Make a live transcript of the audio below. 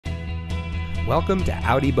Welcome to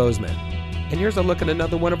Audi Bozeman, and here's a look at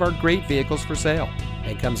another one of our great vehicles for sale.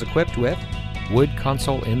 It comes equipped with wood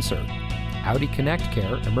console insert, Audi Connect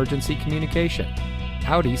Care emergency communication,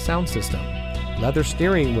 Audi sound system, leather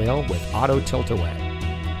steering wheel with auto tilt-away,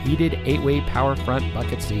 heated 8-way power front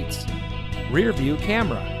bucket seats, rear view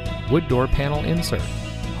camera, wood door panel insert,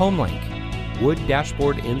 HomeLink, wood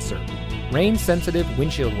dashboard insert, rain-sensitive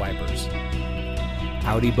windshield wipers.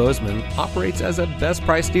 Audi Bozeman operates as a best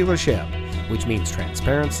price dealership, which means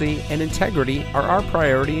transparency and integrity are our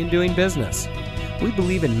priority in doing business. We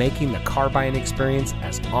believe in making the car buying experience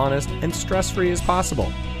as honest and stress-free as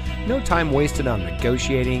possible. No time wasted on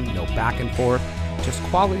negotiating, no back and forth, just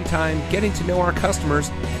quality time getting to know our customers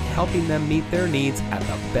and helping them meet their needs at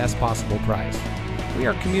the best possible price. We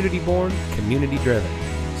are community born, community driven.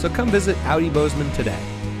 So come visit Audi Bozeman today.